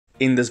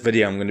In this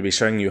video, I'm going to be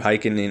showing you how you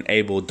can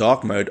enable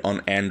dark mode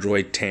on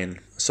Android 10.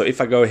 So if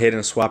I go ahead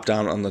and swipe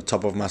down on the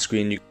top of my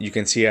screen, you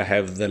can see I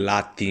have the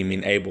light theme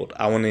enabled.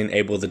 I want to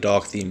enable the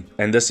dark theme.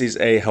 And this is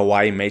a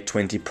Huawei Mate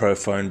 20 Pro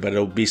phone, but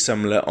it'll be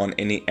similar on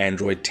any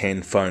Android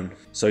 10 phone.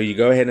 So you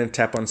go ahead and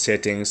tap on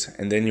settings,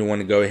 and then you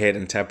want to go ahead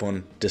and tap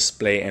on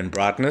display and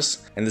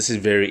brightness. And this is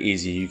very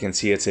easy. You can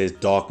see it says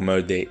dark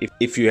mode there.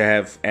 If you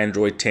have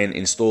Android 10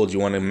 installed, you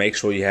want to make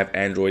sure you have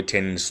Android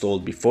 10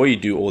 installed before you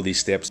do all these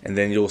steps, and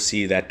then you'll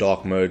see that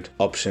dark mode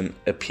option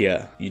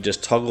appear. You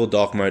just toggle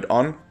dark mode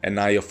on, and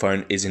now your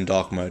phone is in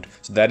dark mode.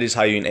 So that is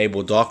how you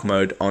enable dark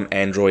mode on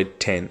Android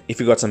 10. If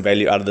you got some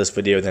value out of this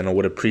video, then I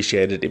would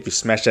appreciate it if you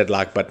smash that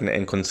like button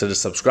and consider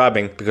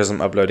subscribing, because I'm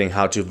uploading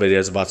how-to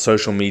videos about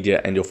social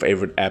media and your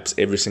favorite apps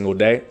every single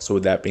day. So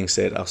with that being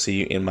said, I'll see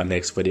you in my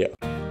next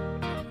video.